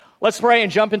Let's pray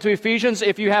and jump into Ephesians.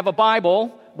 If you have a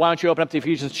Bible, why don't you open up to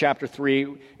Ephesians chapter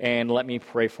 3 and let me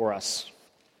pray for us.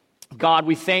 God,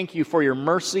 we thank you for your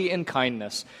mercy and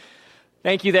kindness.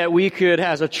 Thank you that we could,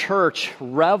 as a church,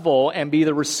 revel and be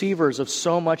the receivers of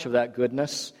so much of that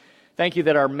goodness. Thank you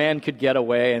that our men could get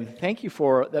away, and thank you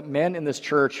for that men in this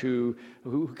church who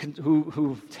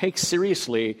take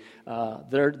seriously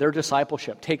their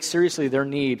discipleship, take seriously their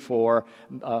need for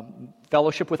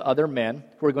fellowship with other men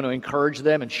who are going to encourage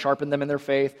them and sharpen them in their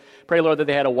faith. Pray, Lord, that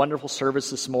they had a wonderful service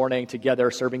this morning together,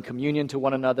 serving communion to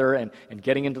one another and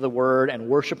getting into the Word and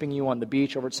worshiping you on the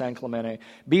beach over at San Clemente.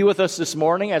 Be with us this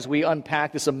morning as we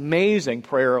unpack this amazing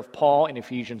prayer of Paul in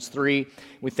Ephesians 3.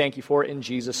 We thank you for it in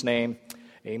Jesus' name.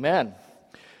 Amen.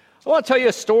 I want to tell you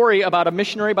a story about a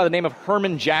missionary by the name of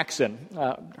Herman Jackson.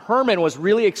 Herman was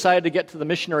really excited to get to the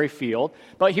missionary field,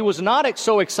 but he was not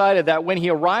so excited that when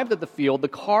he arrived at the field, the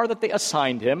car that they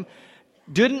assigned him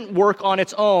didn't work on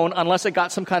its own unless it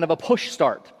got some kind of a push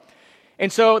start.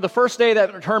 And so the first day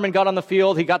that Herman got on the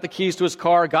field, he got the keys to his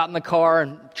car, got in the car,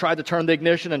 and tried to turn the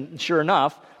ignition, and sure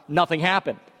enough, nothing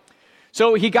happened.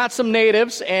 So he got some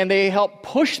natives, and they helped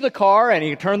push the car, and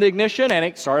he turned the ignition, and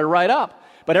it started right up.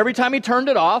 But every time he turned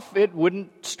it off, it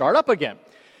wouldn't start up again.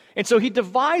 And so he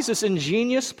devised this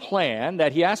ingenious plan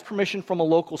that he asked permission from a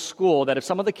local school that if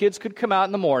some of the kids could come out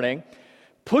in the morning,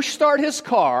 push start his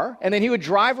car, and then he would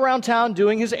drive around town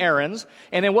doing his errands,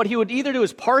 and then what he would either do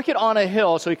is park it on a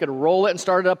hill so he could roll it and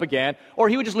start it up again, or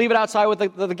he would just leave it outside with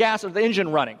the gas or the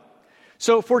engine running.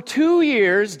 So for 2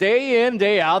 years, day in,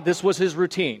 day out, this was his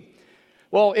routine.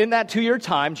 Well, in that 2-year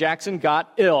time, Jackson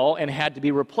got ill and had to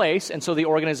be replaced, and so the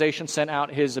organization sent out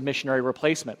his missionary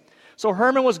replacement. So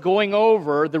Herman was going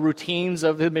over the routines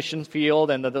of the mission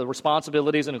field and the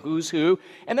responsibilities and who's who,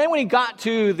 and then when he got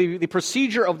to the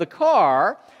procedure of the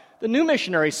car, the new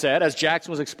missionary said, as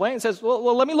Jackson was explaining, says,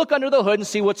 well, let me look under the hood and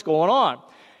see what's going on.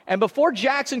 And before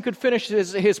Jackson could finish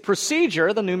his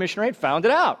procedure, the new missionary had found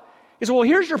it out. He said, well,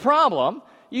 here's your problem.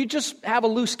 You just have a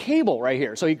loose cable right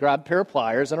here. So he grabbed a pair of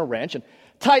pliers and a wrench and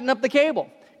tighten up the cable.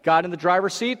 Got in the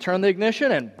driver's seat, turned the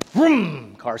ignition, and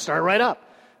boom, car started right up.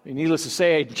 Needless to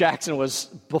say, Jackson was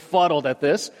befuddled at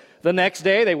this. The next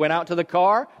day, they went out to the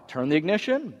car, turned the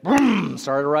ignition, boom,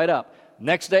 started right up.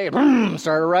 Next day, boom,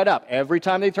 started right up. Every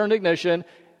time they turned the ignition,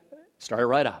 started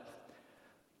right up.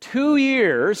 2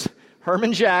 years,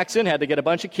 Herman Jackson had to get a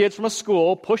bunch of kids from a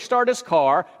school, push start his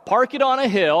car, park it on a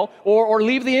hill, or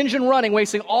leave the engine running,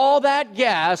 wasting all that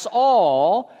gas,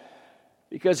 all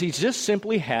because he just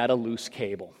simply had a loose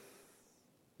cable.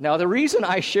 Now, the reason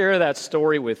I share that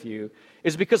story with you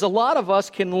is because a lot of us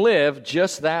can live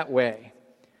just that way.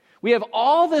 We have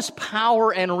all this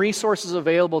power and resources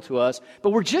available to us,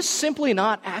 but we're just simply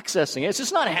not accessing it. It's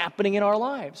just not happening in our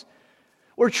lives.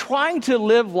 We're trying to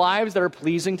live lives that are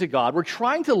pleasing to God. We're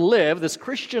trying to live this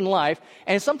Christian life,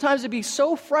 and sometimes it'd be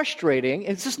so frustrating,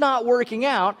 it's just not working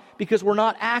out because we're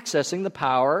not accessing the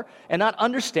power and not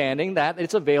understanding that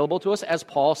it's available to us, as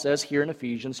Paul says here in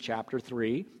Ephesians chapter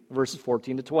 3, verses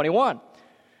 14 to 21.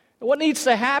 And what needs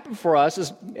to happen for us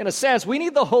is, in a sense, we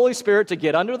need the Holy Spirit to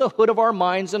get under the hood of our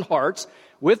minds and hearts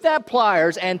with that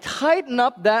pliers and tighten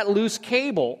up that loose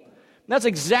cable. That's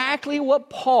exactly what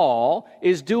Paul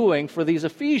is doing for these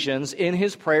Ephesians in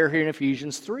his prayer here in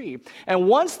Ephesians 3. And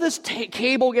once this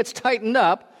cable gets tightened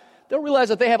up, they'll realize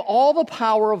that they have all the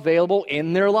power available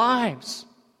in their lives.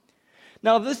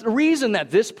 Now, the reason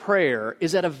that this prayer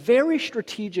is at a very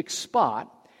strategic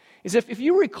spot is if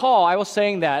you recall, I was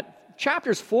saying that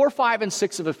chapters 4, 5, and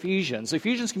 6 of Ephesians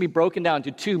can be broken down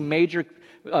into two major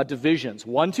divisions,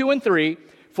 1, 2, and 3,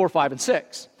 4, 5, and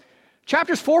 6.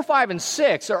 Chapters 4, 5, and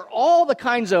 6 are all the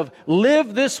kinds of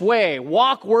live this way,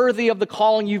 walk worthy of the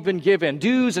calling you've been given,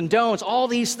 do's and don'ts, all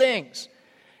these things.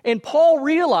 And Paul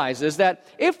realizes that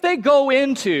if they go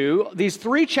into these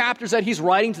 3 chapters that he's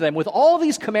writing to them with all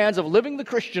these commands of living the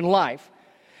Christian life,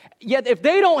 yet if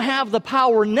they don't have the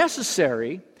power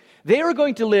necessary, they are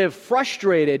going to live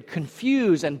frustrated,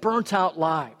 confused, and burnt out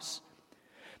lives.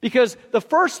 Because the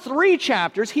first 3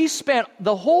 chapters, he spent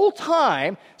the whole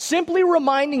time simply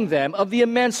reminding them of the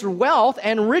immense wealth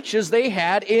and riches they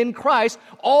had in Christ,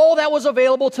 all that was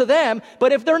available to them.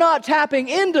 But if they're not tapping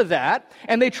into that,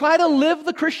 and they try to live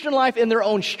the Christian life in their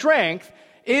own strength,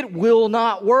 it will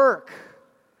not work.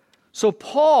 So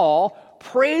Paul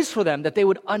prays for them that they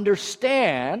would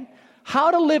understand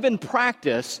how to live in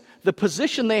practice the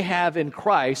position they have in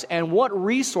Christ and what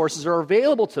resources are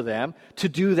available to them to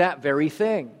do that very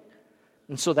thing.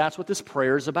 And so that's what this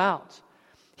prayer is about.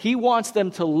 He wants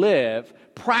them to live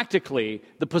practically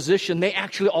the position they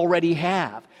actually already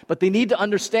have. But they need to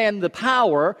understand the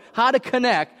power, how to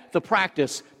connect the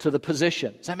practice to the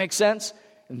position. Does that make sense?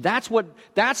 And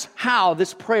that's how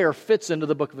this prayer fits into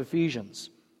the book of Ephesians.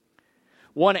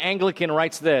 One Anglican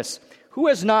writes this: "Who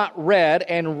has not read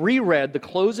and reread the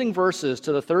closing verses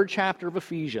to the 3rd chapter of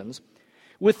Ephesians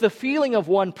with the feeling of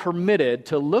one permitted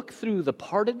to look through the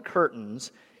parted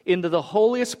curtains into the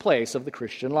holiest place of the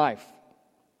Christian life?"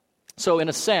 So in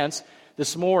a sense,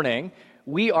 this morning,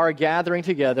 we are gathering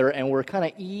together and we're kind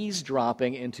of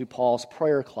eavesdropping into Paul's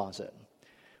prayer closet.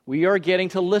 We are getting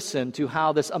to listen to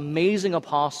how this amazing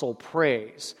apostle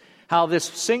prays, how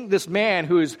this man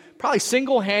who is probably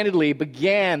single-handedly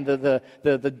began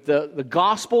the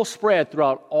gospel spread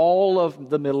throughout all of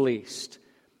the Middle East.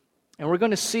 And we're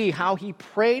going to see how he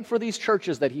prayed for these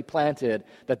churches that he planted,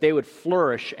 that they would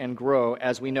flourish and grow,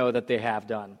 as we know that they have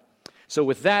done. So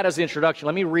with that as the introduction,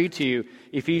 let me read to you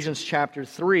Ephesians chapter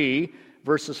 3,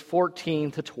 verses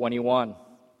 14 to 21.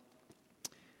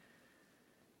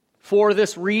 "For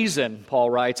this reason," Paul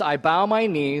writes, "I bow my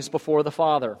knees before the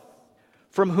Father,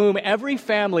 from whom every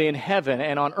family in heaven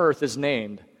and on earth is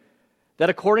named, that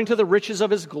according to the riches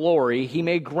of his glory he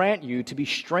may grant you to be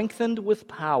strengthened with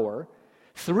power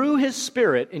through his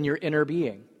Spirit in your inner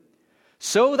being,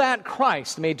 so that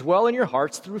Christ may dwell in your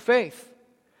hearts through faith,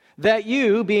 that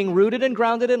you, being rooted and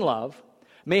grounded in love,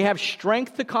 may have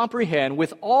strength to comprehend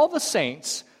with all the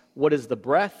saints what is the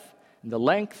breadth and the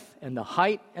length and the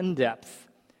height and depth,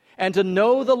 and to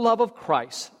know the love of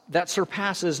Christ that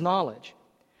surpasses knowledge,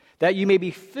 that you may be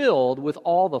filled with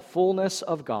all the fullness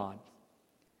of God."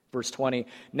 Verse 20,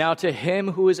 "Now to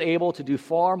him who is able to do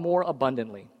far more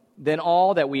abundantly than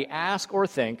all that we ask or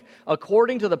think,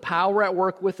 according to the power at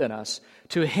work within us,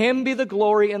 to him be the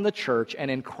glory in the church and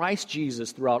in Christ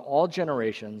Jesus throughout all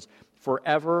generations,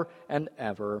 forever and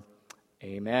ever.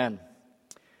 Amen."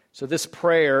 So this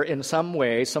prayer, in some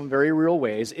ways, some very real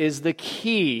ways, is the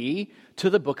key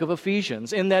to the book of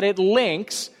Ephesians, in that it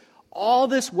links all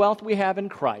this wealth we have in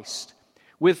Christ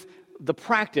with the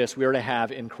practice we are to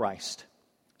have in Christ.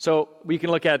 So we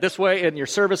can look at it this way. In your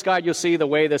service guide, you'll see the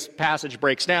way this passage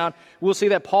breaks down. We'll see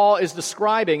that Paul is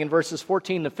describing in verses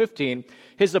 14 to 15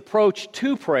 his approach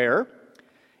to prayer.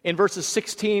 In verses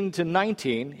 16 to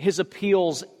 19, his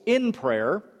appeals in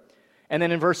prayer. And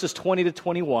then in verses 20 to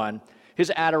 21,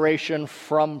 his adoration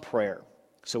from prayer.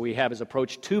 So we have his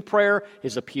approach to prayer,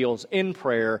 his appeals in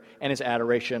prayer, and his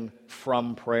adoration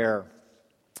from prayer.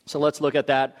 So let's look at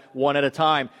that one at a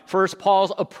time. First,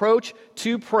 Paul's approach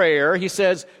to prayer. He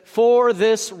says, "For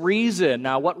this reason."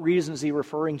 Now, what reason is he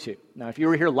referring to? Now, if you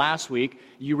were here last week,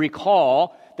 you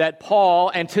recall that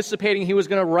Paul, anticipating he was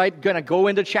going to go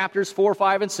into chapters 4,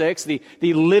 5, and 6, the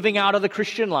living out of the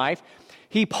Christian life,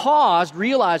 he paused,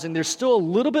 realizing there's still a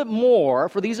little bit more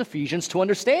for these Ephesians to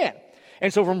understand.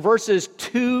 And so from verses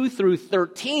 2 through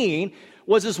 13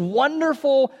 was this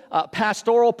wonderful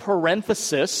pastoral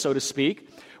parenthesis, so to speak,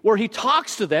 where he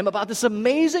talks to them about this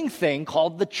amazing thing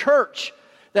called the church.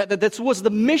 That was the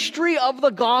mystery of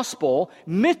the gospel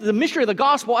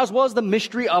as well as the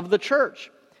mystery of the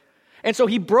church. And so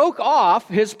he broke off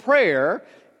his prayer,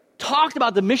 talked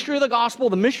about the mystery of the gospel,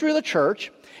 the mystery of the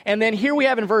church, and then here we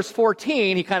have in verse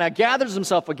 14, he kind of gathers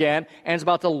himself again and is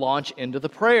about to launch into the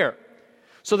prayer.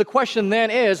 So the question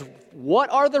then is, what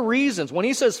are the reasons? When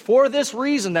he says, "for this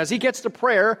reason," as he gets to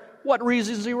prayer, what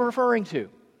reasons is he referring to?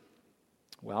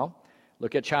 Well,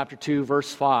 look at chapter 2,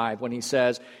 verse 5, when he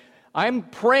says, "I'm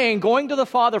praying, going to the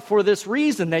Father for this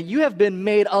reason, that you have been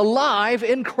made alive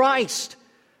in Christ."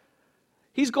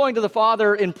 He's going to the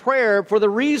Father in prayer for the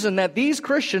reason that these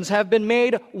Christians have been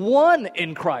made one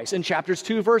in Christ, in chapters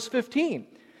 2, verse 15.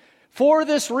 For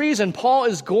this reason, Paul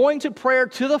is going to prayer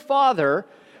to the Father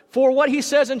for what he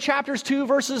says in chapters 2,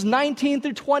 verses 19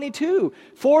 through 22.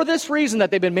 For this reason, that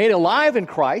they've been made alive in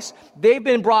Christ, they've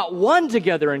been brought one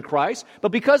together in Christ,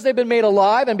 but because they've been made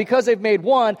alive and because they've made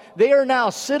one, they are now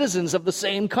citizens of the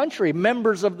same country,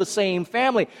 members of the same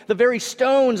family, the very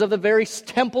stones of the very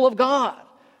temple of God.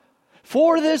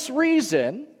 For this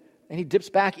reason, and he dips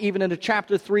back even into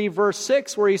chapter 3, verse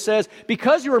 6, where he says,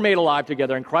 because you were made alive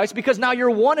together in Christ, because now you're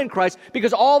one in Christ,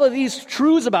 because all of these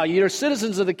truths about you, you're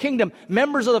citizens of the kingdom,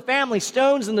 members of the family,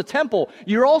 stones in the temple,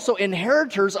 you're also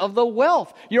inheritors of the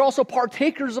wealth. You're also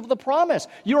partakers of the promise.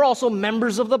 You're also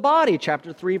members of the body,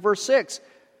 chapter 3, verse 6.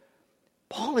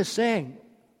 Paul is saying,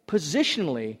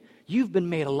 positionally, you've been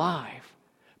made alive.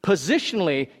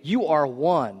 Positionally, you are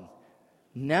one.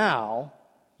 Now,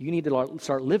 you need to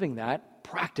start living that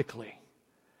practically.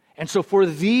 And so for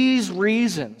these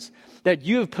reasons, that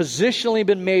you have positionally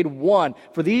been made one,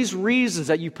 for these reasons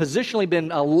that you've positionally been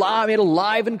made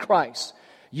alive in Christ,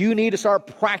 You need to start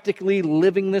practically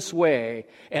living this way,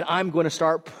 and I'm going to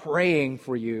start praying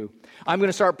for you. I'm going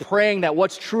to start praying that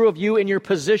what's true of you in your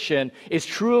position is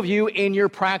true of you in your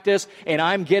practice, and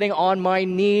I'm getting on my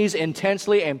knees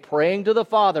intensely and praying to the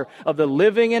Father of the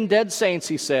living and dead saints,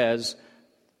 he says,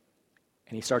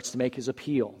 and he starts to make his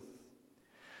appeal.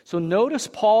 So notice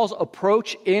Paul's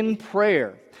approach in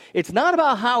prayer. It's not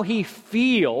about how he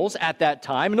feels at that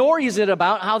time, nor is it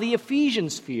about how the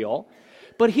Ephesians feel,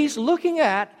 but he's looking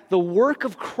at the work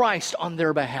of Christ on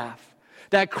their behalf,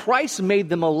 that Christ made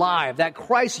them alive, that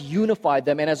Christ unified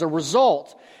them, and as a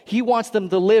result, he wants them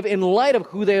to live in light of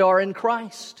who they are in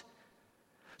Christ.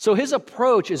 So his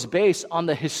approach is based on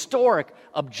the historic,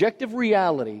 objective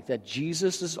reality that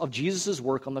of Jesus'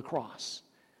 work on the cross.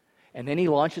 And then he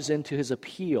launches into his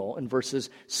appeal in verses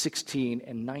 16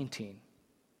 and 19.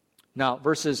 Now, I'm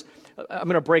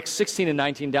going to break 16 and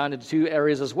 19 down into two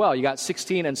areas as well. You got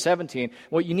 16 and 17.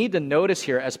 What you need to notice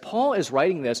here, as Paul is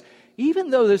writing this, even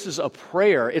though this is a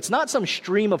prayer, it's not some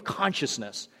stream of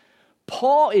consciousness.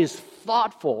 Paul is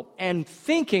thoughtful and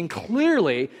thinking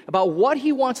clearly about what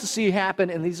he wants to see happen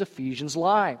in these Ephesians'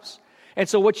 lives. And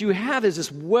so what you have is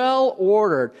this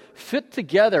well-ordered,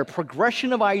 fit-together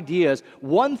progression of ideas,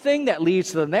 one thing that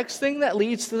leads to the next thing that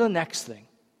leads to the next thing.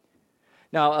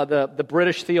 Now, the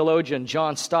British theologian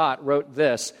John Stott wrote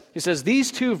this. He says,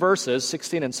 these two verses,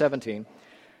 16 and 17,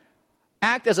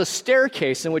 act as a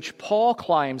staircase in which Paul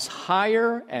climbs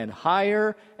higher and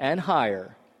higher and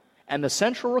higher. And the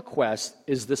central request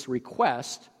is this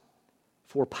request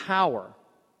for power.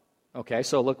 Okay,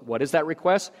 so look, what is that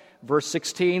request? Verse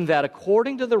 16, that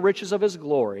according to the riches of his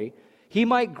glory, he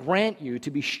might grant you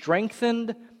to be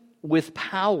strengthened with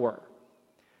power.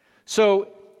 So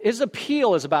his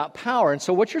appeal is about power. And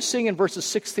so what you're seeing in verses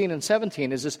 16 and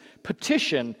 17 is this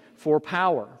petition for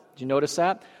power. Do you notice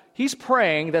that? He's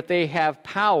praying that they have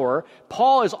power.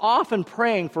 Paul is often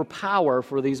praying for power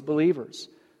for these believers.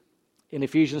 In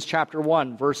Ephesians chapter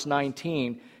 1, verse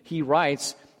 19, he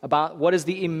writes about what is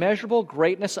the immeasurable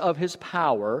greatness of his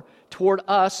power toward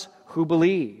us who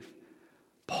believe.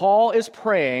 Paul is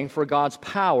praying for God's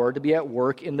power to be at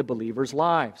work in the believers'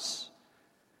 lives.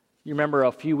 You remember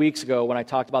a few weeks ago when I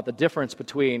talked about the difference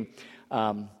between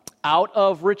out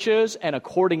of riches and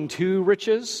according to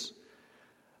riches?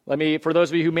 For those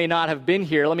of you who may not have been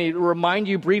here, let me remind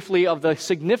you briefly of the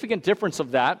significant difference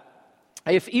of that.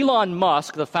 If Elon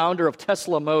Musk, the founder of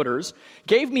Tesla Motors,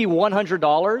 gave me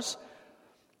 $100,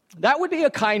 that would be a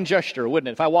kind gesture, wouldn't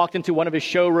it? If I walked into one of his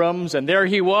showrooms and there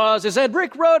he was, he said,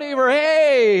 Rick Rodever,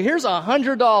 hey, here's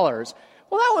 $100.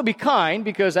 Well, that would be kind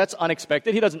because that's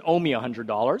unexpected. He doesn't owe me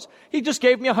 $100. He just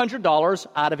gave me $100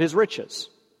 out of his riches.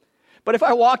 But if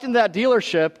I walked into that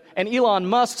dealership and Elon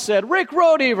Musk said, Rick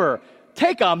Rodever,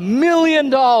 take $1 million,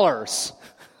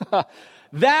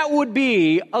 that would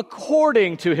be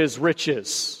according to his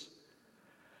riches.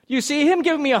 You see, him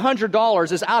giving me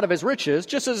 $100 is out of his riches,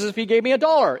 just as if he gave me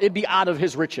 $1, it'd be out of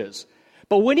his riches.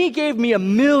 But when he gave me $1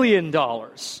 million,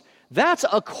 that's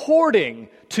according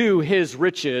to his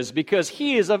riches because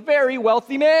he is a very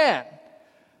wealthy man.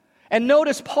 And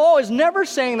notice, Paul is never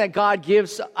saying that God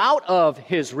gives out of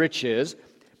his riches,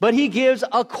 but he gives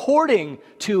according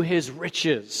to his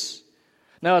riches.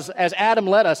 Now, as Adam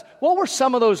led us, what were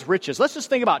some of those riches? Let's just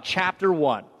think about chapter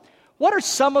 1. What are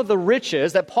some of the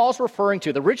riches that Paul's referring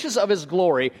to, the riches of his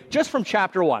glory, just from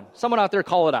chapter 1? Someone out there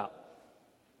call it out.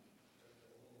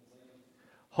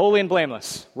 Holy and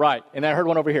blameless. Right. And I heard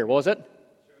one over here. What was it?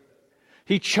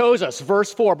 He chose us.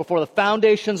 Verse 4, before the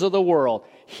foundations of the world,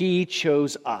 he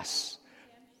chose us.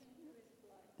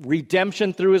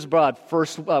 Redemption through his blood.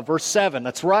 Verse 7.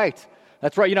 That's right.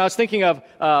 That's right. I was thinking of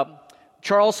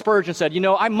Charles Spurgeon said,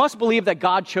 I must believe that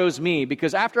God chose me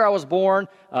because after I was born,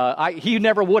 he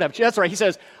never would have. That's right. He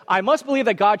says, I must believe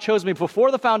that God chose me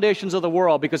before the foundations of the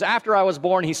world because after I was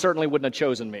born, he certainly wouldn't have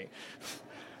chosen me.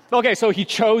 Okay, so he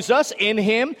chose us in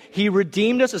him. He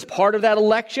redeemed us as part of that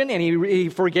election, and he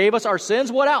forgave us our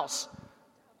sins. What else?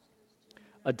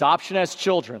 Adoption as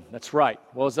children. That's right.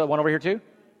 What was that one over here too?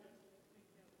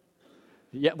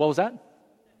 Yeah, what was that?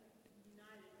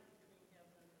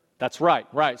 That's right.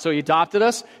 So he adopted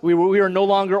us. We are no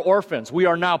longer orphans. We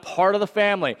are now part of the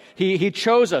family. He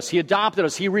chose us. He adopted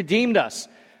us. He redeemed us.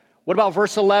 What about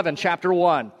verse 11, chapter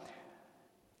 1?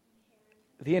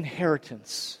 The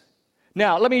inheritance.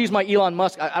 Now, let me use my Elon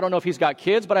Musk. I don't know if he's got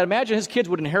kids, but I imagine his kids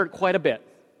would inherit quite a bit.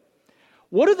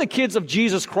 What do the kids of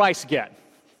Jesus Christ get?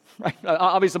 Right?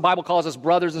 Obviously, the Bible calls us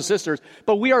brothers and sisters,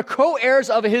 but we are co-heirs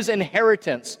of his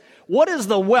inheritance. What is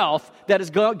the wealth that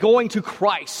is going to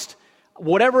Christ?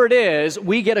 Whatever it is,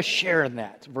 we get a share in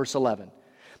that. Verse 11.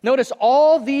 Notice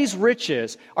all these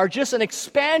riches are just an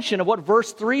expansion of what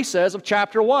verse 3 says of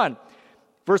chapter 1.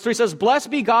 Verse 3 says, "Blessed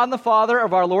be God and the Father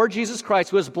of our Lord Jesus Christ,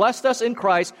 who has blessed us in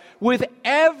Christ with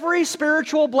every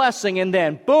spiritual blessing." And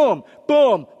then, boom,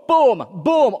 boom, boom,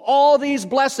 boom. All these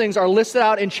blessings are listed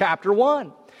out in chapter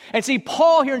 1. And see,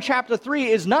 Paul here in chapter 3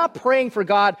 is not praying for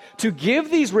God to give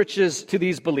these riches to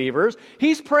these believers.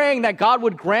 He's praying that God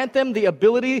would grant them the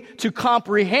ability to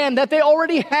comprehend that they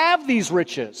already have these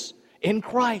riches in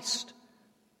Christ.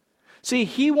 See,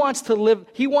 he wants them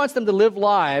to live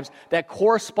lives that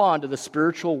correspond to the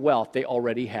spiritual wealth they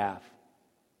already have.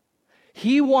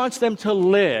 He wants them to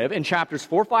live in chapters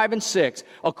 4, 5, and 6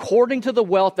 according to the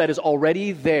wealth that is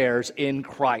already theirs in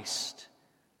Christ.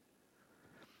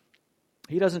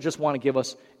 He doesn't just want to give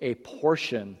us a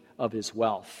portion of his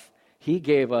wealth. He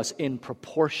gave us in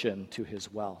proportion to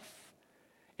his wealth.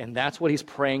 And that's what he's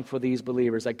praying for these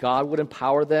believers, that God would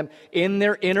empower them in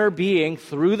their inner being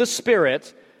through the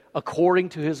Spirit according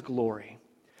to his glory.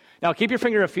 Now, keep your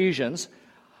finger in Ephesians.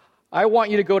 I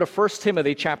want you to go to 1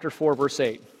 Timothy chapter 4, verse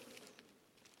 8.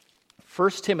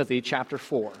 1 Timothy chapter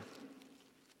 4.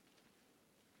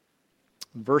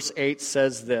 Verse 8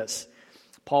 says this.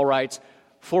 Paul writes,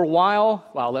 "For a while,"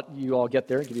 well, I'll let you all get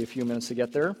there, give you a few minutes to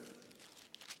get there.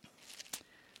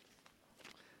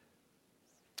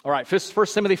 All right,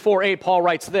 1 Timothy 4:8, Paul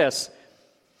writes this,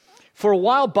 "For a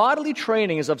while bodily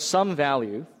training is of some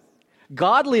value,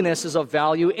 godliness is of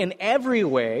value in every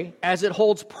way, as it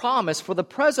holds promise for the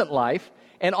present life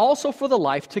and also for the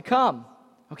life to come."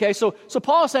 Okay, so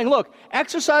Paul is saying, look,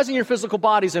 exercising your physical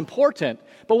body is important,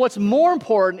 but what's more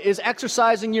important is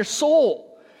exercising your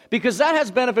soul, because that has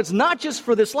benefits not just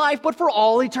for this life, but for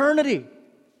all eternity.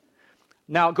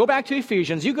 Now, go back to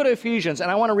Ephesians. You go to Ephesians,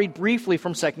 and I want to read briefly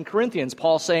from 2 Corinthians.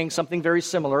 Paul's saying something very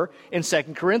similar in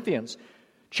 2 Corinthians.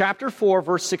 Chapter 4,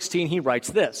 verse 16, he writes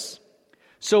this,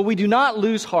 "So we do not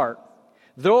lose heart.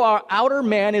 Though our outer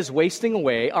man is wasting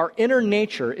away, our inner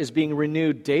nature is being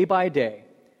renewed day by day.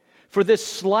 For this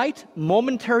slight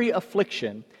momentary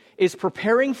affliction is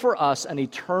preparing for us an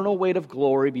eternal weight of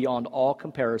glory beyond all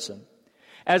comparison,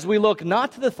 as we look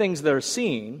not to the things that are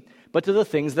seen, but to the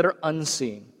things that are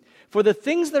unseen. For the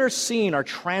things that are seen are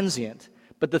transient,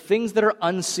 but the things that are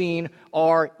unseen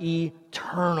are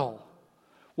eternal."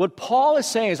 What Paul is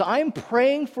saying is, I'm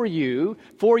praying for you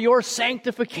for your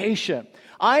sanctification.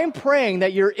 I'm praying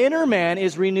that your inner man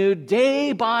is renewed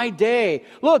day by day.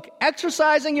 Look,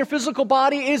 exercising your physical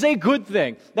body is a good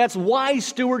thing. That's wise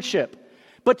stewardship.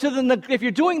 But if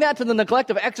you're doing that to the neglect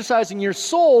of exercising your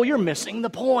soul, you're missing the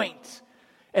point.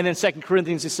 And in 2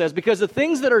 Corinthians, he says, "Because the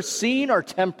things that are seen are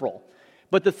temporal,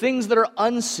 but the things that are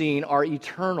unseen are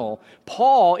eternal."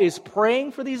 Paul is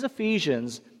praying for these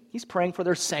Ephesians. He's praying for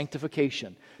their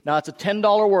sanctification. Now, it's a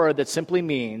 $10 word that simply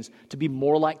means to be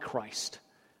more like Christ.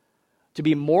 To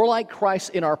be more like Christ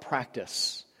in our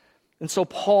practice. And so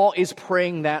Paul is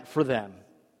praying that for them.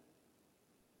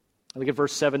 Look at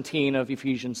verse 17 of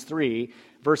Ephesians 3.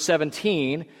 Verse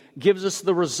 17 gives us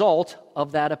the result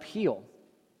of that appeal.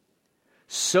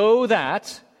 "So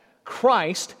that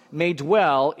Christ may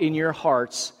dwell in your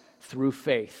hearts through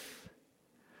faith."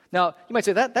 Now, you might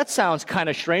say, that sounds kind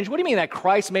of strange. What do you mean that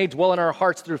Christ may dwell in our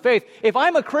hearts through faith? If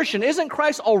I'm a Christian, isn't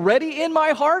Christ already in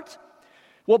my heart?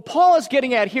 What Paul is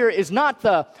getting at here is not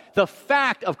the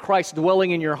fact of Christ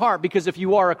dwelling in your heart, because if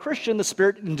you are a Christian, the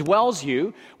Spirit indwells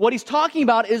you. What he's talking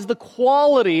about is the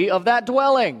quality of that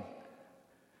dwelling.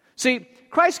 See,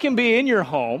 Christ can be in your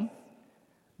home,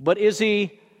 but is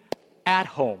he at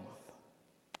home?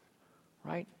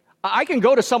 Right? I can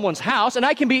go to someone's house and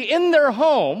I can be in their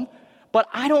home, but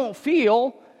I don't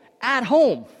feel at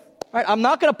home. Right? I'm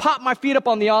not going to pop my feet up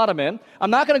on the ottoman.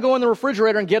 I'm not going to go in the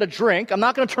refrigerator and get a drink. I'm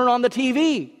not going to turn on the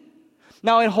TV.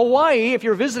 Now, in Hawaii, if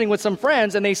you're visiting with some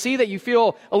friends and they see that you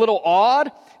feel a little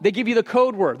odd, they give you the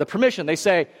code word, the permission. They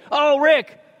say, "Oh,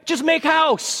 Rick, just make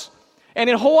house." And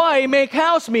in Hawaii, make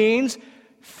house means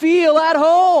feel at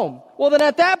home. Well, then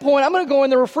at that point, I'm going to go in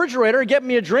the refrigerator and get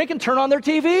me a drink and turn on their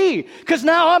TV, because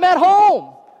now I'm at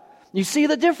home. You see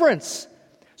the difference?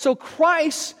 So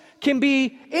Christ can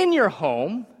be in your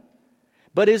home,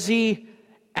 but is he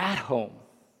at home?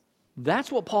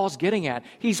 That's what Paul's getting at.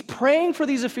 He's praying for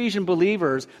these Ephesian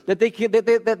believers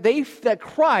that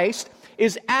Christ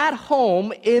is at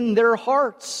home in their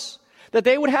hearts, that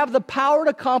they would have the power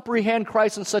to comprehend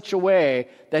Christ in such a way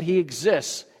that he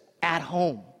exists at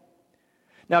home.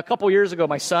 Now, a couple years ago,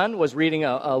 my son was reading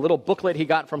a little booklet he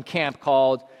got from camp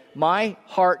called "My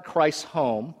Heart, Christ's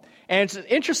Home." And it's an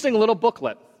interesting little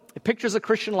booklet. It pictures a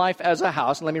Christian life as a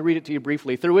house, and let me read it to you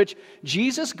briefly, through which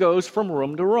Jesus goes from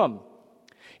room to room.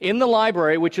 In the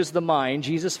library, which is the mind,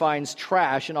 Jesus finds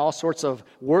trash and all sorts of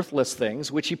worthless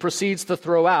things, which he proceeds to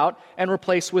throw out and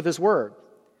replace with his word.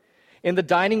 In the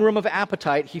dining room of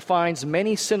appetite, he finds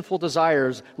many sinful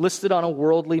desires listed on a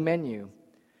worldly menu.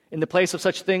 In the place of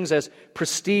such things as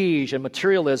prestige and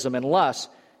materialism and lust,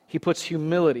 he puts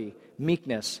humility,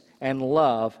 meekness, and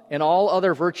love, and all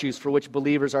other virtues for which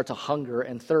believers are to hunger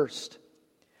and thirst.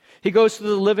 He goes to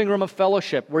the living room of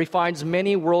fellowship, where he finds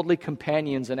many worldly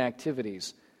companions and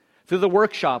activities. Through the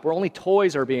workshop, where only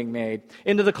toys are being made.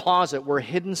 Into the closet, where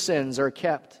hidden sins are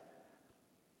kept.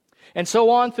 And so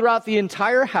on throughout the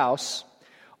entire house.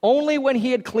 Only when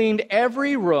he had cleaned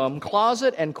every room,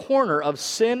 closet, and corner of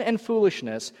sin and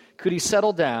foolishness could he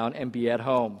settle down and be at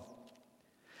home.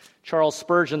 Charles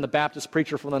Spurgeon, the Baptist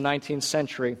preacher from the 19th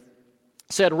century,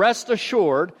 said, "Rest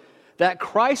assured that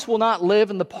Christ will not live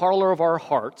in the parlor of our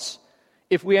hearts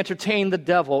if we entertain the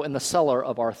devil in the cellar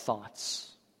of our thoughts."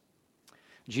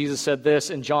 Jesus said this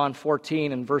in John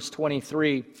 14 and verse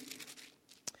 23.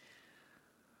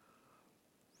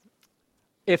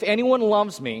 "If anyone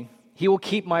loves me, he will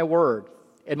keep my word,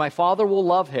 and my Father will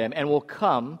love him and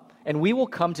we will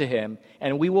come to him,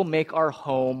 and we will make our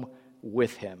home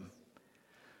with him."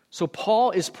 So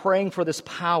Paul is praying for this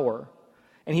power,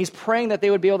 and he's praying that they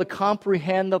would be able to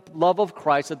comprehend the love of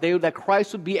Christ, that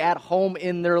Christ would be at home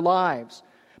in their lives.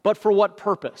 But for what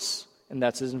purpose? And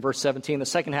that's in verse 17, the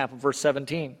second half of verse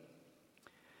 17.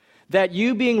 "That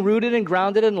you, being rooted and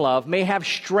grounded in love, may have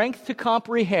strength to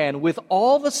comprehend with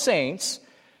all the saints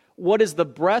what is the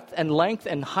breadth and length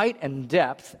and height and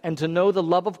depth, and to know the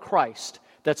love of Christ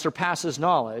that surpasses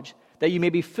knowledge, that you may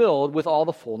be filled with all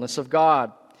the fullness of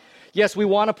God." Yes, we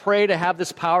want to pray to have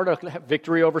this power to have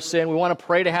victory over sin. We want to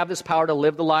pray to have this power to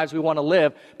live the lives we want to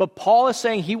live. But Paul is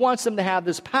saying he wants them to have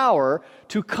this power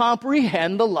to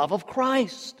comprehend the love of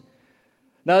Christ.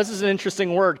 Now, this is an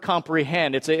interesting word,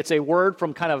 comprehend. It's a word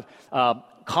from kind of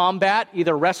combat,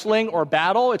 either wrestling or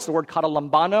battle. It's the word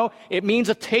katalambano. It means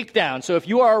a takedown. So if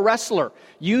you are a wrestler,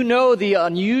 you know the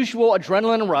unusual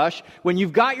adrenaline rush when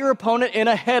you've got your opponent in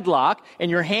a headlock and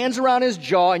your hands around his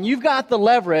jaw and you've got the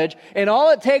leverage, and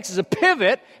all it takes is a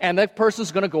pivot and that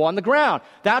person's going to go on the ground.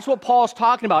 That's what Paul's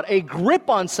talking about, a grip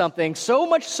on something so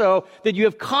much so that you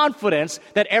have confidence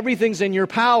that everything's in your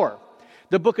power.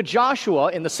 The book of Joshua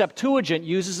in the Septuagint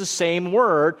uses the same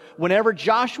word. Whenever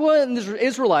Joshua and the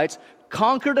Israelites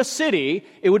conquered a city,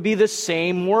 it would be the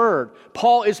same word.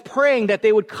 Paul is praying that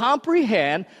they would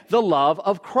comprehend the love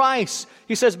of Christ.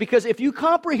 He says, because if you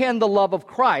comprehend the love of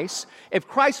Christ, if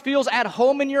Christ feels at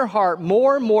home in your heart,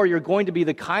 more and more you're going to be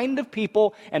the kind of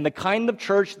people and the kind of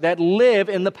church that live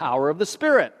in the power of the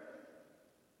Spirit.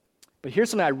 But here's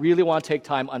something I really want to take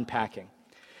time unpacking.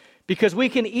 Because we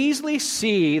can easily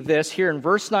see this here in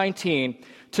verse 19,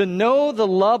 to know the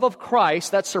love of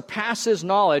Christ that surpasses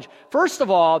knowledge. First of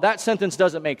all, that sentence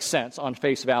doesn't make sense on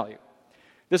face value.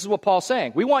 This is what Paul's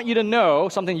saying. We want you to know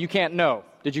something you can't know.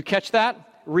 Did you catch that?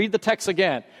 Read the text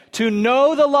again. To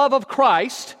know the love of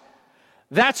Christ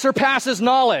that surpasses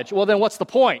knowledge. Well, then what's the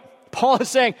point? Paul is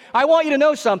saying, I want you to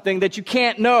know something that you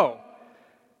can't know.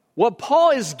 What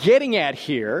Paul is getting at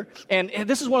here, and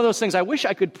this is one of those things, I wish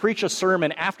I could preach a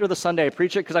sermon after the Sunday I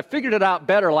preach it, because I figured it out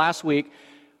better last week.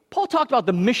 Paul talked about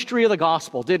the mystery of the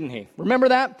gospel, didn't he? Remember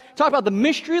that? Talked about the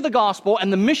mystery of the gospel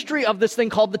and the mystery of this thing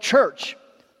called the church.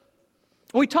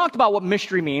 We talked about what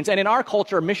mystery means, and in our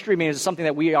culture, mystery means something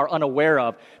that we are unaware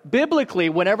of. Biblically,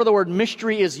 whenever the word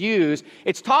mystery is used,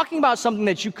 it's talking about something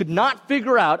that you could not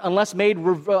figure out unless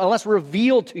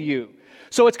revealed to you.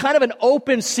 So it's kind of an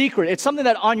open secret. It's something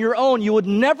that on your own you would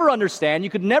never understand. You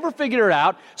could never figure it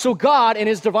out. So God, in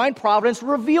His divine providence,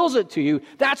 reveals it to you.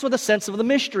 That's what the sense of the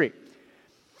mystery.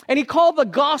 And he called the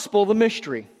gospel the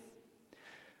mystery.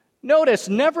 Notice,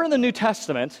 never in the New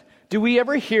Testament do we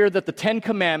ever hear that the Ten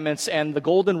Commandments and the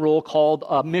Golden Rule called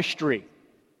a mystery.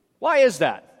 Why is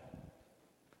that?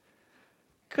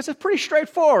 Because it's pretty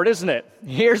straightforward, isn't it?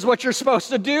 Here's what you're supposed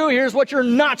to do. Here's what you're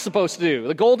not supposed to do.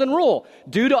 The Golden Rule.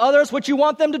 Do to others what you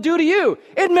want them to do to you.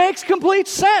 It makes complete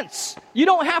sense. You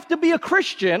don't have to be a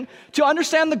Christian to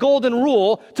understand the Golden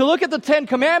Rule, to look at the Ten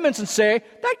Commandments and say,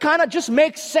 that kind of just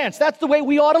makes sense. That's the way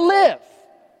we ought to live.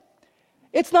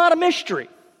 It's not a mystery.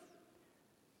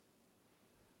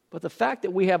 But the fact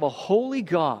that we have a holy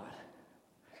God,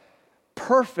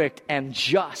 perfect and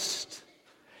just,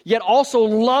 yet also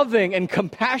loving and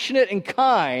compassionate and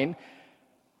kind,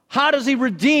 how does He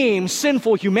redeem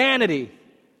sinful humanity?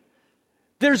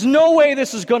 There's no way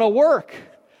this is going to work.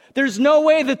 There's no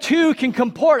way the two can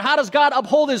comport. How does God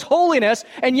uphold His holiness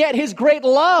and yet His great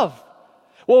love?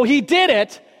 Well, He did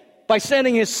it by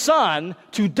sending His Son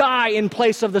to die in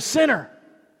place of the sinner.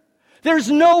 There's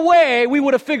no way we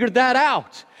would have figured that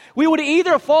out. We would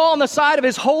either fall on the side of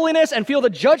His holiness and feel the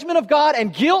judgment of God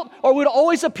and guilt, or we'd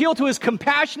always appeal to His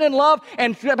compassion and love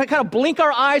and kind of blink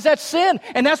our eyes at sin.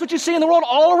 And that's what you see in the world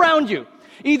all around you.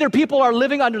 Either people are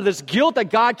living under this guilt that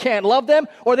God can't love them,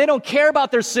 or they don't care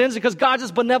about their sins because God's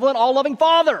this benevolent, all-loving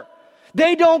Father.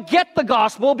 They don't get the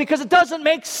gospel because it doesn't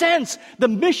make sense. The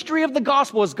mystery of the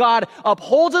gospel is God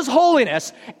upholds His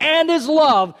holiness and His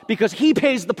love because He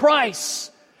pays the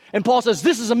price. And Paul says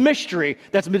this is a mystery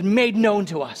that's been made known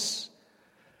to us.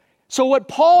 So what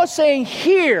Paul is saying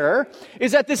here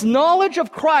is that this knowledge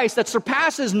of Christ that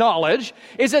surpasses knowledge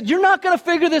is that you're not going to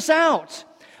figure this out.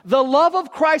 The love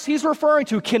of Christ he's referring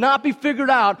to cannot be figured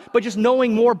out by just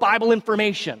knowing more Bible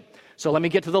information. So let me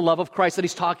get to the love of Christ that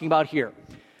he's talking about here.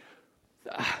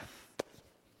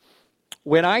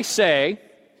 When I say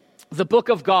the book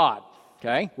of God,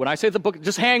 okay? When I say the book,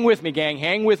 just hang with me, gang.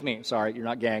 Hang with me. Sorry, you're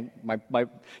not gang.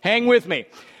 Hang with me.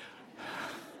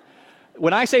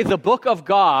 When I say the book of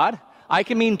God, I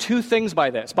can mean two things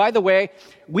by this. By the way,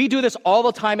 we do this all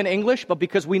the time in English, but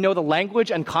because we know the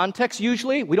language and context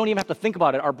usually, we don't even have to think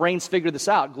about it. Our brains figure this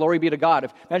out. Glory be to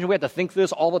God. Imagine we had to think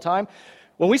this all the time.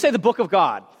 When we say the book of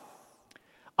God,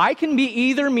 I can be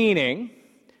either meaning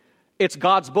it's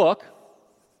God's book,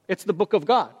 it's the book of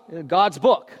God, God's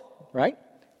book, right?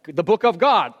 The book of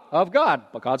God,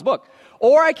 but God's book.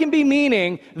 Or I can be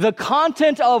meaning the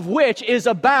content of which is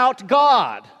about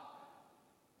God.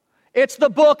 It's the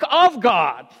book of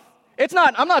God.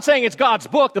 I'm not saying it's God's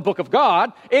book, the book of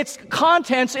God. Its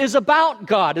contents is about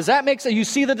God. Does that make sense? You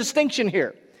see the distinction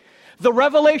here. The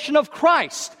revelation of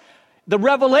Christ. The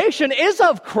revelation is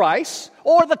of Christ,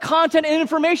 or the content and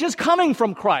information is coming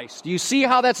from Christ. Do you see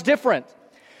how that's different?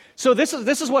 So this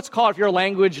is what's called, if you're a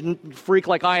language freak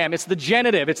like I am, it's the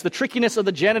genitive. It's the trickiness of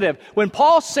the genitive. When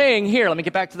Paul's saying here, let me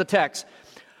get back to the text,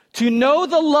 to know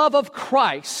the love of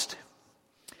Christ.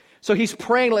 So he's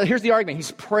praying, here's the argument.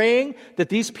 He's praying that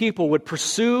these people would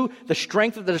pursue the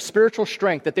strength of their spiritual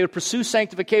strength, that they would pursue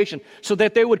sanctification, so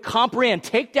that they would comprehend,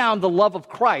 take down the love of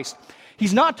Christ.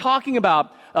 He's not talking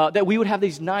about that we would have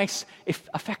these nice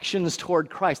affections toward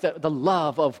Christ, the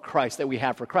love of Christ that we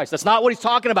have for Christ. That's not what he's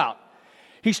talking about.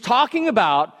 He's talking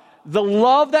about the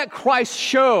love that Christ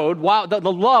showed,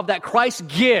 the love that Christ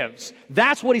gives.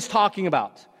 That's what he's talking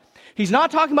about. He's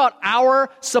not talking about our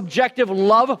subjective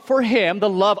love for him, the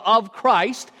love of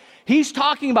Christ. He's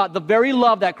talking about the very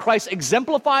love that Christ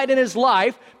exemplified in his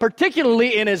life,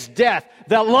 particularly in his death,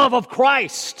 the love of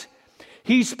Christ.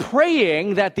 He's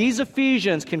praying that these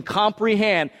Ephesians can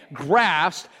comprehend,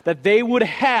 grasp, that they would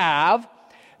have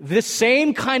the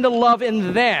same kind of love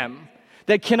in them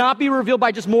that cannot be revealed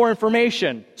by just more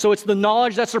information. So it's the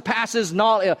knowledge that surpasses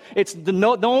knowledge. It's the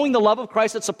knowing the love of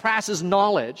Christ that surpasses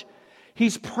knowledge.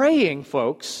 He's praying,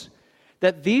 folks,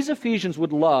 that these Ephesians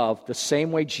would love the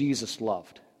same way Jesus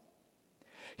loved.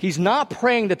 He's not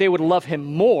praying that they would love him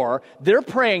more. They're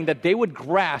praying that they would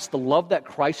grasp the love that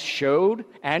Christ showed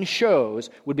and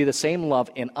shows would be the same love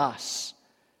in us.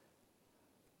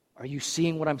 Are you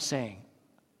seeing what I'm saying?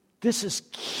 This is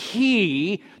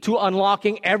key to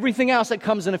unlocking everything else that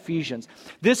comes in Ephesians.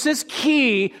 This is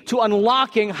key to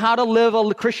unlocking how to live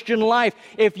a Christian life.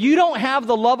 If you don't have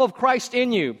the love of Christ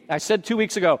in you, I said 2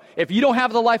 weeks ago, if you don't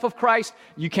have the life of Christ,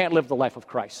 you can't live the life of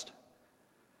Christ.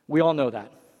 We all know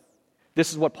that.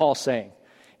 This is what Paul's saying.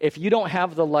 If you don't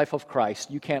have the life of Christ,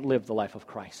 you can't live the life of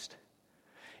Christ.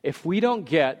 If we don't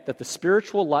get that the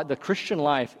spiritual life, the Christian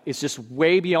life is just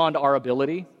way beyond our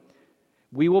ability,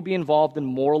 we will be involved in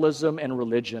moralism and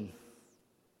religion.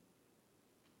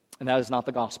 And that is not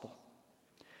the gospel.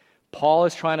 Paul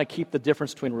is trying to keep the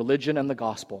difference between religion and the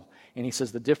gospel. And he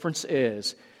says the difference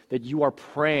is that you are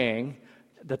praying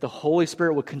that the Holy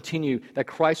Spirit will continue, that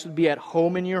Christ would be at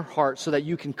home in your heart so that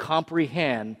you can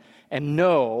comprehend and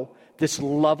know this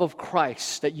love of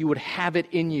Christ, that you would have it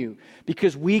in you.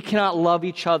 Because we cannot love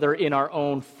each other in our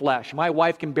own flesh. My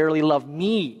wife can barely love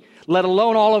me, let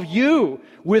alone all of you,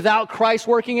 without Christ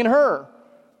working in her.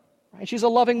 Right? She's a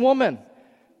loving woman.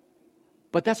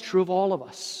 But that's true of all of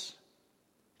us.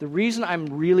 The reason I'm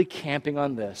really camping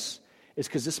on this is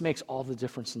because this makes all the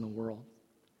difference in the world.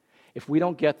 If we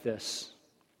don't get this,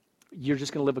 you're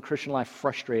just going to live a Christian life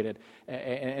frustrated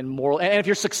and moral. And if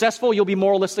you're successful, you'll be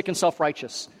moralistic and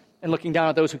self-righteous and looking down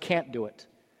at those who can't do it.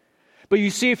 But you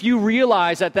see, if you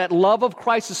realize that that love of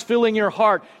Christ is filling your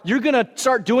heart, you're going to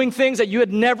start doing things that you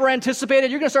had never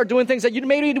anticipated. You're going to start doing things that you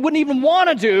maybe wouldn't even want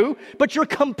to do, but you're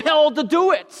compelled to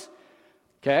do it.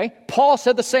 Okay? Paul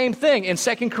said the same thing in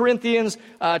 2 Corinthians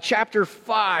chapter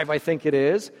 5, I think it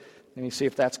is. Let me see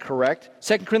if that's correct.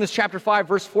 2 Corinthians chapter 5,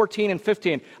 verse 14 and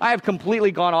 15. I have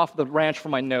completely gone off the ranch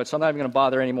from my notes, so I'm not even going to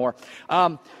bother anymore.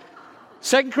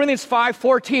 2 Corinthians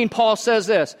 5:14, Paul says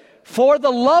this, "For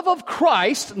the love of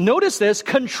Christ," notice this,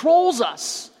 "controls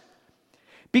us,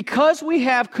 because we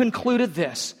have concluded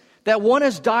this, that one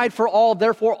has died for all,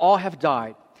 therefore all have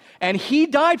died. And he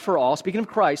died for all," speaking of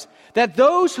Christ, "that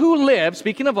those who live,"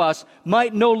 speaking of us,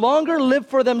 "might no longer live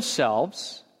for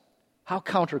themselves." How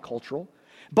countercultural.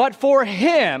 "But for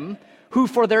him who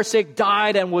for their sake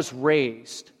died and was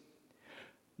raised."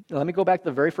 Now, let me go back to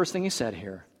the very first thing he said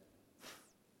here.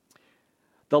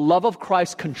 The love of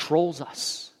Christ controls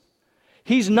us.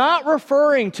 He's not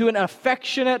referring to an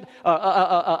affectionate,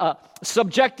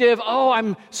 subjective,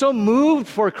 I'm so moved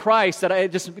for Christ that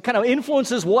it just kind of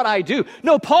influences what I do.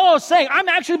 No, Paul is saying, I'm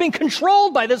actually being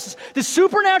controlled by this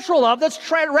supernatural love that's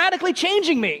radically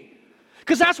changing me.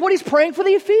 Because that's what he's praying for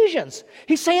the Ephesians.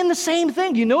 He's saying the same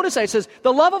thing. Do you notice that? He says,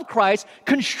 the love of Christ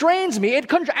constrains me.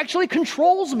 It actually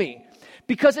controls me.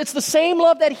 Because it's the same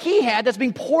love that he had that's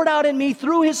being poured out in me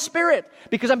through his Spirit.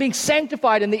 Because I'm being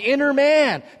sanctified in the inner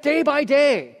man, day by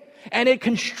day. And it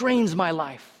constrains my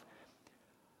life.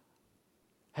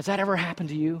 Has that ever happened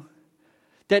to you?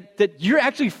 That you're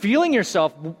actually feeling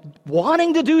yourself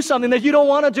wanting to do something that you don't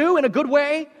want to do in a good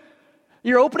way?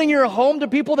 You're opening your home to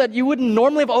people that you wouldn't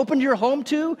normally have opened your home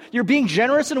to. You're being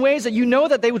generous in ways that you know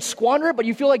that they would squander it, but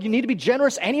you feel like you need to be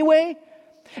generous anyway.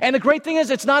 And the great thing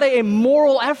is, it's not a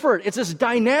moral effort. It's this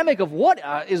dynamic of what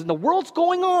is in the world's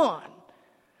going on.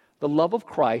 The love of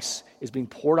Christ is being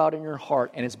poured out in your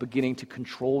heart, and it's beginning to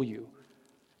control you.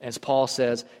 As Paul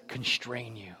says,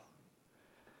 constrain you.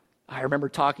 I remember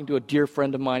talking to a dear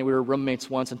friend of mine. We were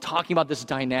roommates once, and talking about this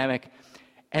dynamic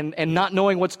and not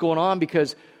knowing what's going on,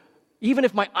 because even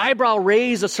if my eyebrow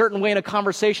raised a certain way in a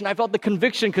conversation, I felt the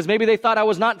conviction because maybe they thought I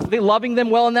was not loving them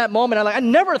well in that moment. I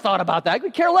never thought about that. I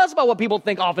could care less about what people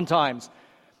think oftentimes.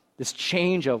 This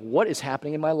change of what is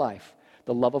happening in my life.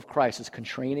 The love of Christ is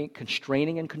constraining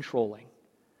and controlling.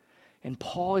 And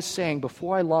Paul is saying,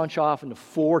 before I launch off into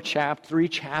 3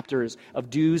 chapters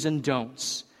of do's and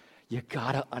don'ts, you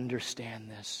got to understand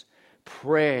this.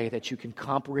 Pray that you can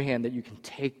comprehend, that you can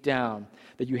take down,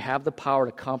 that you have the power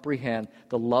to comprehend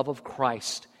the love of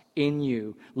Christ in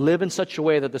you. Live in such a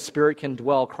way that the Spirit can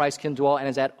dwell, Christ can dwell, and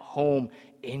is at home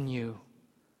in you.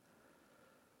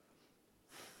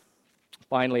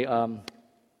 Finally, and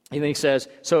then he says,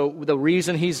 so the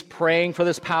reason he's praying for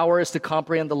this power is to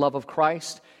comprehend the love of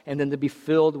Christ and then to be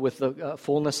filled with the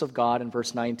fullness of God in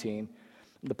verse 19.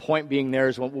 The point being there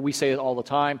is what we say all the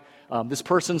time. This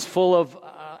person's full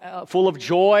of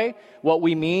joy. What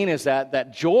we mean is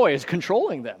that joy is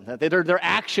controlling them. That their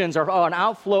actions are an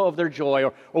outflow of their joy.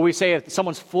 Or we say if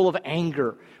someone's full of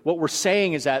anger, what we're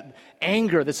saying is that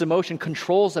anger, this emotion,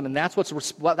 controls them, and that's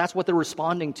what they're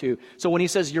responding to. So when he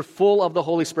says you're full of the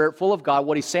Holy Spirit, full of God,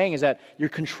 what he's saying is that you're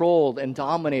controlled and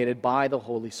dominated by the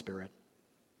Holy Spirit.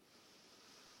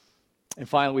 And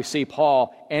finally, we see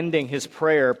Paul ending his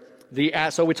prayer.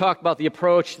 So we talked about the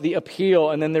approach, the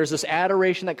appeal, and then there's this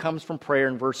adoration that comes from prayer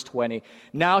in verse 20.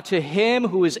 Now to him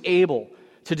who is able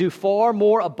to do far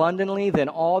more abundantly than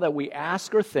all that we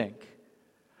ask or think.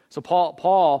 So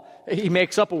Paul, he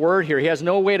makes up a word here. He has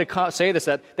no way to say this,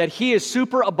 that he is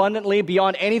super abundantly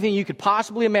beyond anything you could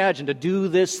possibly imagine to do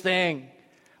this thing.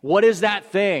 What is that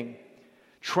thing?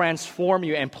 Transform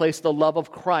you and place the love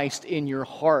of Christ in your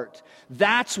heart.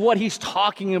 That's what he's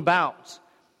talking about.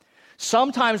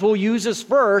 Sometimes we'll use this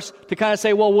verse to kind of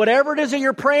say, well, whatever it is that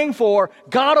you're praying for,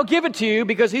 God will give it to you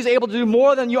because he's able to do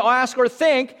more than you ask or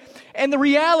think. And the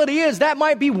reality is that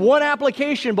might be one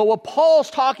application, but what Paul's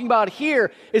talking about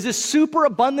here is this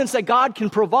superabundance that God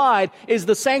can provide is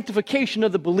the sanctification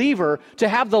of the believer to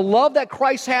have the love that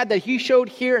Christ had that he showed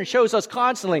here and shows us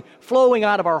constantly flowing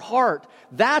out of our heart.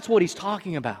 That's what he's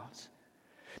talking about.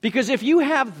 Because if you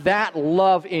have that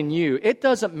love in you, it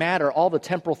doesn't matter all the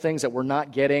temporal things that we're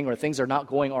not getting or things that are not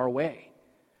going our way.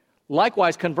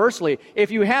 Likewise, conversely,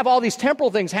 if you have all these temporal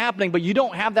things happening, but you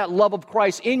don't have that love of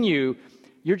Christ in you,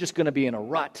 you're just going to be in a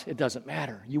rut. It doesn't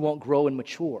matter. You won't grow and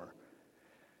mature.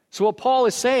 So what Paul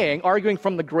is saying, arguing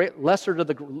from the lesser to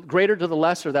the greater to the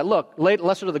lesser, that look,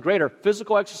 lesser to the greater,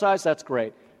 physical exercise, that's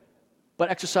great.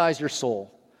 But exercise your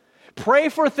soul. Pray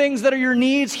for things that are your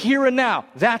needs here and now.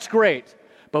 That's great.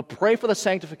 But pray for the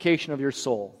sanctification of your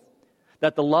soul,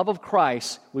 that the love of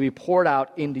Christ will be poured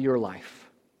out into your life.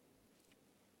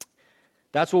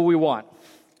 That's what we want.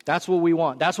 That's what we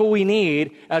want. That's what we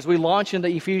need as we launch into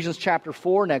Ephesians chapter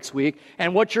 4 next week.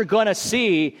 And what you're going to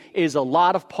see is a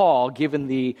lot of Paul given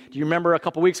do you remember a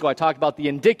couple weeks ago I talked about the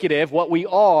indicative, what we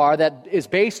are, that is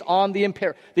based on the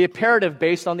imperative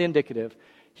based on the indicative.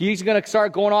 He's going to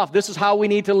start going off, this is how we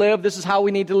need to live, this is how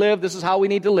we need to live, this is how we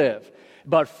need to live.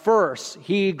 But first,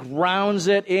 he grounds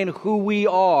it in who we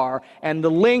are, and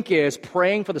the link is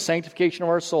praying for the sanctification of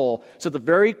our soul, so the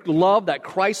very love that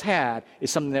Christ had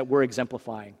is something that we're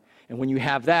exemplifying. And when you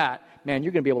have that, man,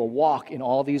 you're going to be able to walk in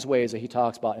all these ways that he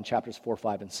talks about in chapters 4,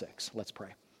 5, and 6. Let's pray.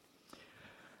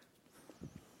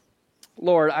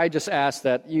 Lord, I just ask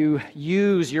that you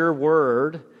use your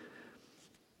word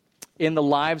in the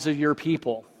lives of your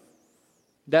people.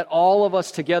 That all of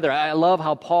us together, I love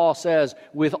how Paul says,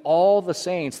 with all the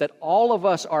saints, that all of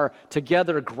us are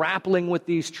together grappling with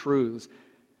these truths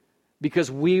because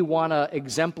we want to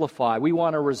exemplify, we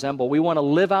want to resemble, we want to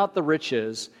live out the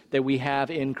riches that we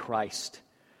have in Christ.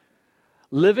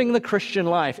 Living the Christian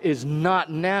life is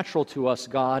not natural to us,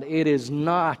 God. It is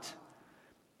not.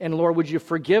 And Lord, would you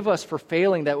forgive us for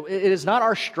failing, that it is not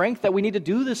our strength that we need to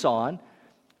do this on,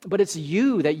 but it's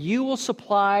you, that you will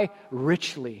supply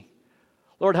richly.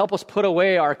 Lord, help us put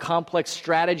away our complex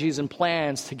strategies and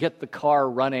plans to get the car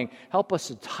running. Help us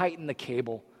to tighten the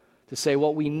cable, to say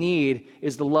what we need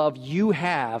is the love you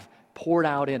have poured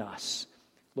out in us.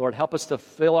 Lord, help us to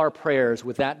fill our prayers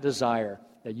with that desire,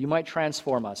 that you might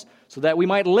transform us, so that we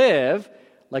might live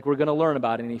like we're going to learn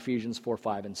about in Ephesians 4,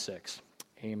 5, and 6.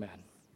 Amen.